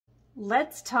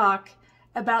Let's talk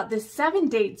about the 7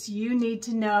 dates you need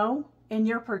to know in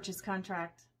your purchase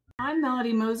contract. I'm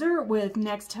Moser with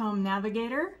NextHome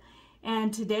Navigator,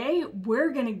 and today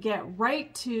we're going to get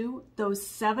right to those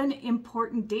 7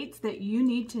 important dates that you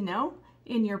need to know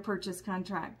in your purchase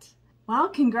contract. Well,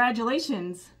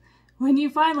 congratulations! When you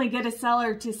finally get a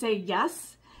seller to say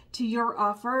yes to your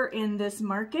offer in this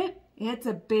market, it's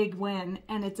a big win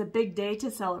and it's a big day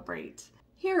to celebrate.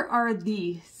 Here are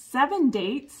the 7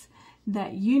 dates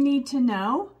that you need to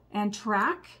know and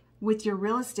track with your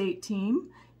real estate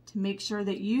team to make sure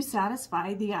that you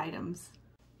satisfy the items.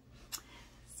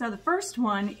 So the first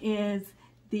one is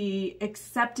the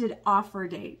accepted offer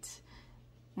date.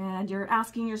 And you're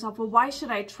asking yourself, well, why should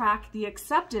I track the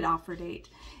accepted offer date?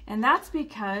 And that's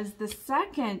because the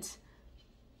second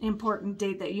important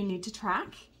date that you need to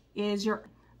track is your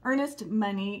earnest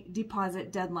money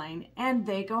deposit deadline, and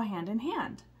they go hand in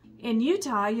hand. In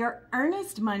Utah, your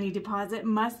earnest money deposit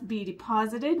must be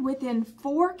deposited within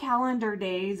 4 calendar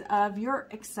days of your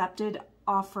accepted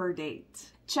offer date.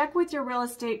 Check with your real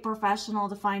estate professional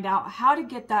to find out how to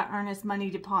get that earnest money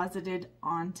deposited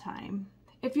on time.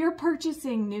 If you're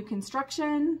purchasing new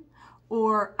construction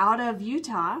or out of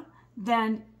Utah,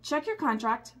 then check your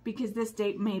contract because this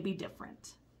date may be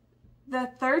different.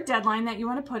 The third deadline that you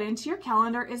want to put into your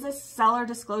calendar is a seller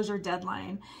disclosure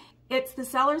deadline. It's the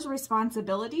seller's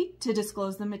responsibility to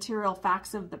disclose the material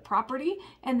facts of the property,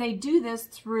 and they do this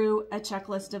through a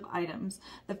checklist of items.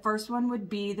 The first one would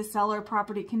be the seller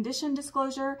property condition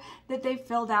disclosure that they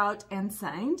filled out and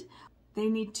signed. They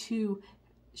need to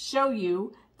show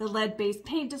you the lead-based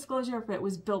paint disclosure if it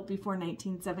was built before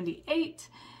 1978,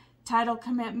 title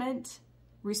commitment,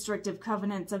 restrictive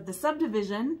covenants of the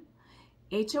subdivision,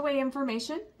 HOA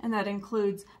information, and that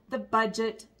includes the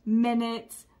budget,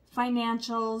 minutes,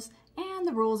 financials, and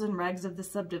the rules and regs of the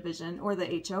subdivision or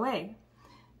the HOA.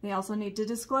 They also need to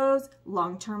disclose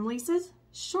long-term leases,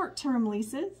 short-term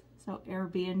leases, so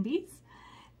Airbnbs.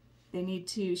 They need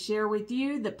to share with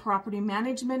you the property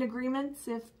management agreements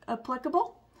if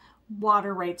applicable,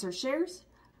 water rights or shares,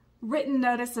 written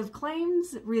notice of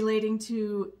claims relating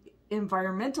to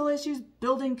environmental issues,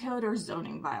 building code, or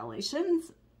zoning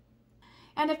violations.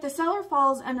 And if the seller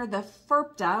falls under the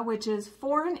FIRPTA, which is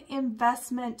Foreign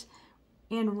Investment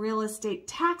in Real Estate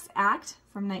Tax Act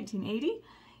from 1980,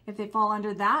 if they fall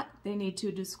under that, they need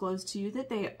to disclose to you that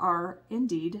they are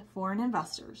indeed foreign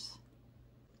investors.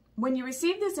 When you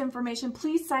receive this information,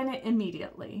 please sign it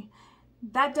immediately.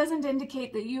 That doesn't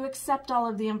indicate that you accept all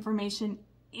of the information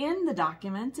in the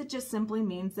documents. It just simply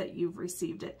means that you've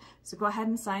received it. So go ahead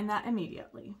and sign that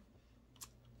immediately.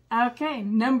 Okay,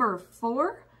 number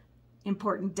 4.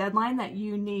 Important deadline that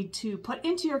you need to put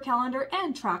into your calendar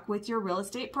and track with your real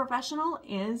estate professional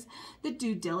is the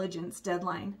due diligence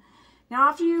deadline. Now,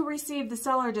 after you receive the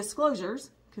seller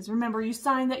disclosures, because remember you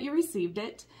signed that you received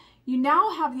it, you now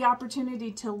have the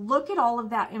opportunity to look at all of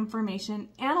that information,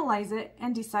 analyze it,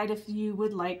 and decide if you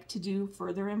would like to do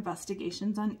further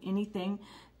investigations on anything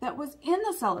that was in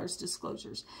the seller's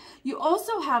disclosures. You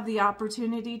also have the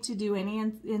opportunity to do any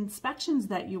inspections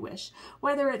that you wish,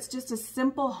 whether it's just a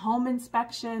simple home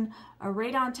inspection, a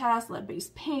radon test,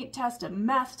 lead-based paint test, a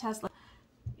meth test,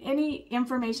 any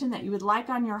information that you would like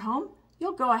on your home,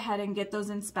 you'll go ahead and get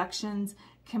those inspections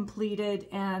completed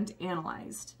and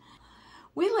analyzed.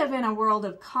 We live in a world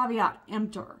of caveat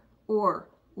emptor, or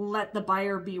let the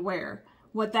buyer beware.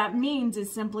 What that means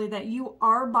is simply that you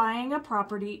are buying a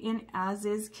property in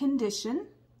as-is condition.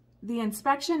 The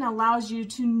inspection allows you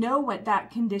to know what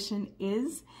that condition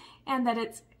is and that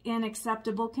it's in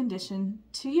acceptable condition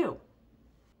to you.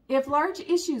 If large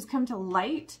issues come to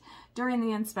light during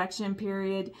the inspection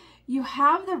period, you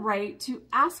have the right to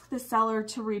ask the seller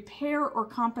to repair or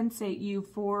compensate you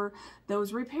for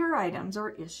those repair items or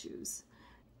issues.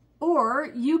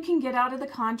 Or you can get out of the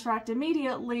contract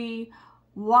immediately,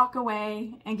 walk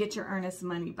away, and get your earnest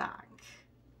money back.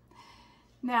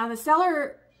 Now, the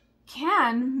seller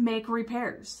can make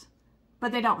repairs,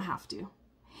 but they don't have to.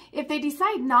 If they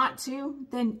decide not to,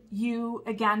 then you,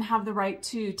 again, have the right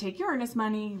to take your earnest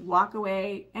money, walk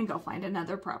away, and go find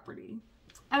another property.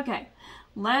 Okay,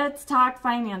 let's talk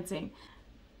financing.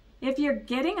 If you're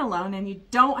getting a loan and you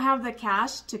don't have the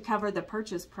cash to cover the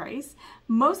purchase price,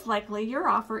 most likely your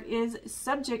offer is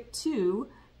subject to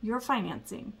your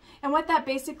financing. And what that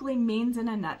basically means in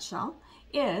a nutshell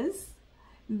is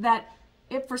that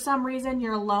if for some reason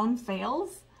your loan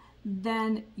fails,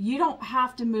 then you don't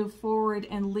have to move forward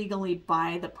and legally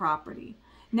buy the property.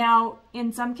 Now,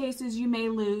 in some cases, you may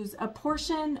lose a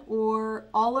portion or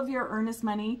all of your earnest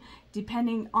money,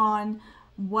 depending on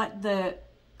what the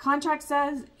contract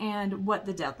says and what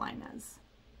the deadline is.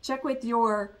 Check with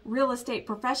your real estate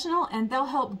professional and they'll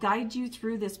help guide you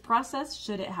through this process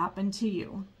should it happen to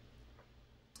you.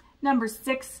 Number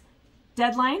 6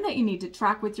 deadline that you need to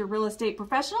track with your real estate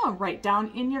professional and write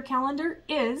down in your calendar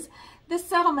is the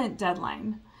settlement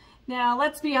deadline. Now,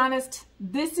 let's be honest,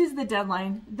 this is the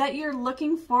deadline that you're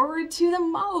looking forward to the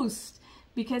most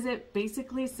because it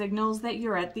basically signals that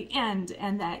you're at the end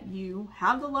and that you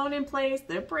have the loan in place,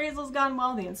 the appraisal's gone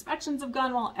well, the inspections have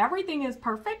gone well, everything is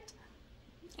perfect.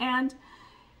 And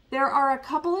there are a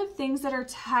couple of things that are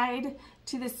tied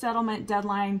to the settlement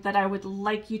deadline that I would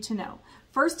like you to know.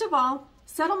 First of all,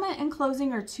 settlement and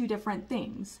closing are 2 different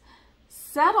things.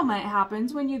 Settlement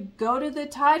happens when you go to the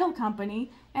title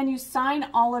company and you sign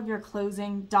all of your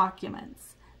closing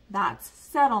documents. That's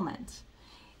settlement.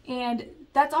 And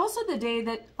that's also the day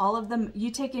that all of them,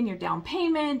 you take in your down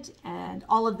payment and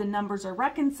all of the numbers are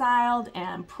reconciled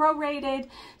and prorated.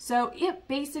 So it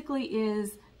basically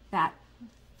is that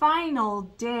final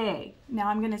day. Now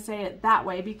I'm going to say it that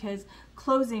way because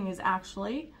closing is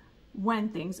actually when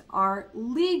things are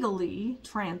legally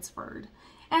transferred.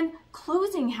 And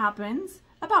closing happens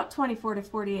about 24 to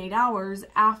 48 hours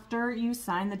after you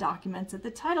sign the documents at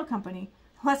the title company.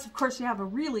 Unless, of course, you have a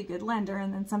really good lender,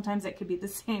 and then sometimes it could be the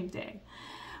same day.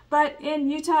 But in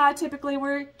Utah, typically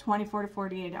we're 24 to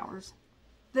 48 hours.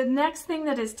 The next thing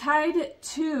that is tied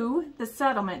to the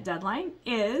settlement deadline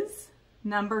is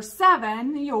number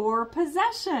 7, your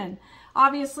possession.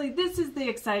 Obviously, this is the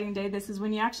exciting day. This is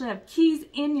when you actually have keys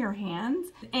in your hands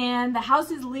and the house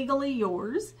is legally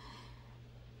yours.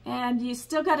 And you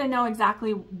still got to know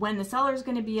exactly when the seller is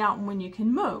going to be out and when you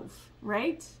can move,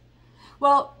 right?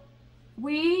 Well,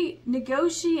 we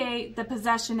negotiate the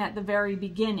possession at the very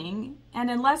beginning, and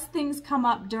unless things come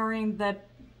up during the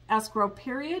escrow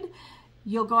period,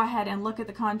 you'll go ahead and look at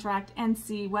the contract and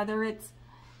see whether it's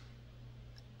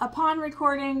upon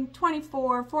recording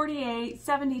 24, 48,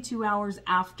 72 hours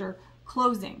after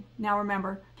closing. Now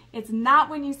remember, it's not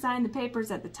when you sign the papers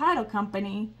at the title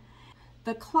company.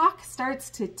 The clock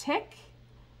starts to tick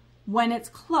when it's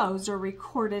closed or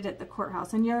recorded at the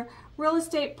courthouse. And your real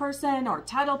estate person or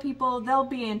title people, they'll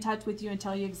be in touch with you and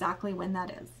tell you exactly when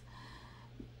that is.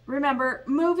 Remember,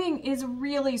 moving is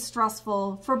really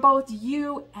stressful for both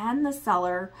you and the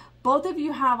seller. Both of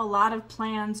you have a lot of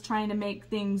plans trying to make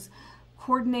things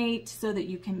coordinate so that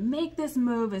you can make this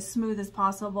move as smooth as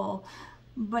possible.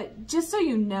 But just so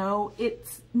you know,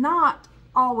 it's not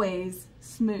always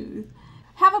smooth.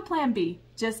 Have a plan B,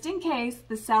 just in case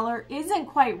the seller isn't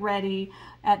quite ready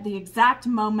at the exact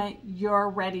moment you're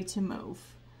ready to move.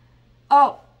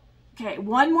 Oh, okay,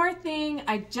 one more thing.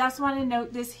 I just want to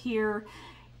note this here.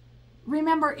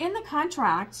 Remember, in the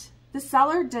contract, the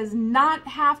seller does not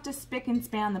have to spick and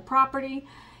span the property.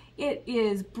 It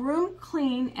is broom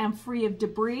clean and free of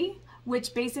debris,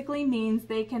 which basically means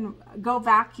they can go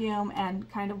vacuum and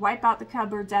kind of wipe out the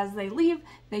cupboards as they leave.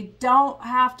 They don't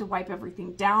have to wipe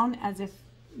everything down as if,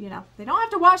 you know, they don't have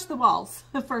to wash the walls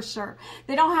for sure.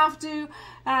 They don't have to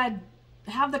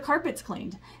have the carpets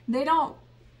cleaned. They don't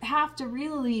have to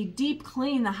really deep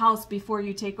clean the house before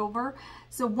you take over.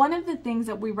 So one of the things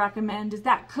that we recommend is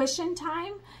that cushion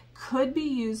time could be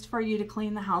used for you to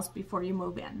clean the house before you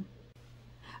move in.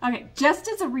 Okay, just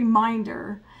as a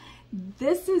reminder,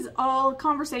 this is all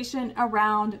conversation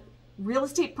around real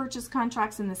estate purchase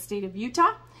contracts in the state of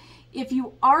Utah. If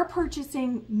you are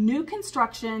purchasing new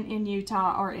construction in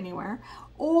Utah or anywhere,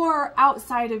 or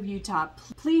outside of Utah,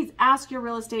 please ask your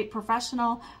real estate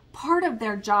professional. Part of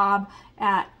their job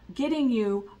at getting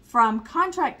you from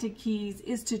contract to keys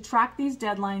is to track these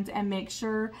deadlines and make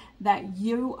sure that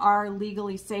you are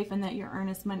legally safe and that your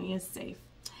earnest money is safe.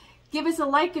 Give us a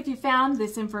like if you found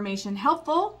this information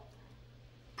helpful.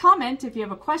 Comment if you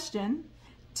have a question.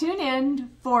 Tune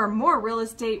in for more real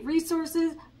estate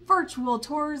resources, virtual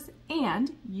tours,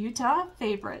 and Utah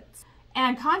favorites.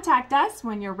 And contact us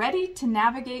when you're ready to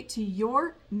navigate to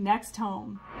your next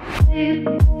home.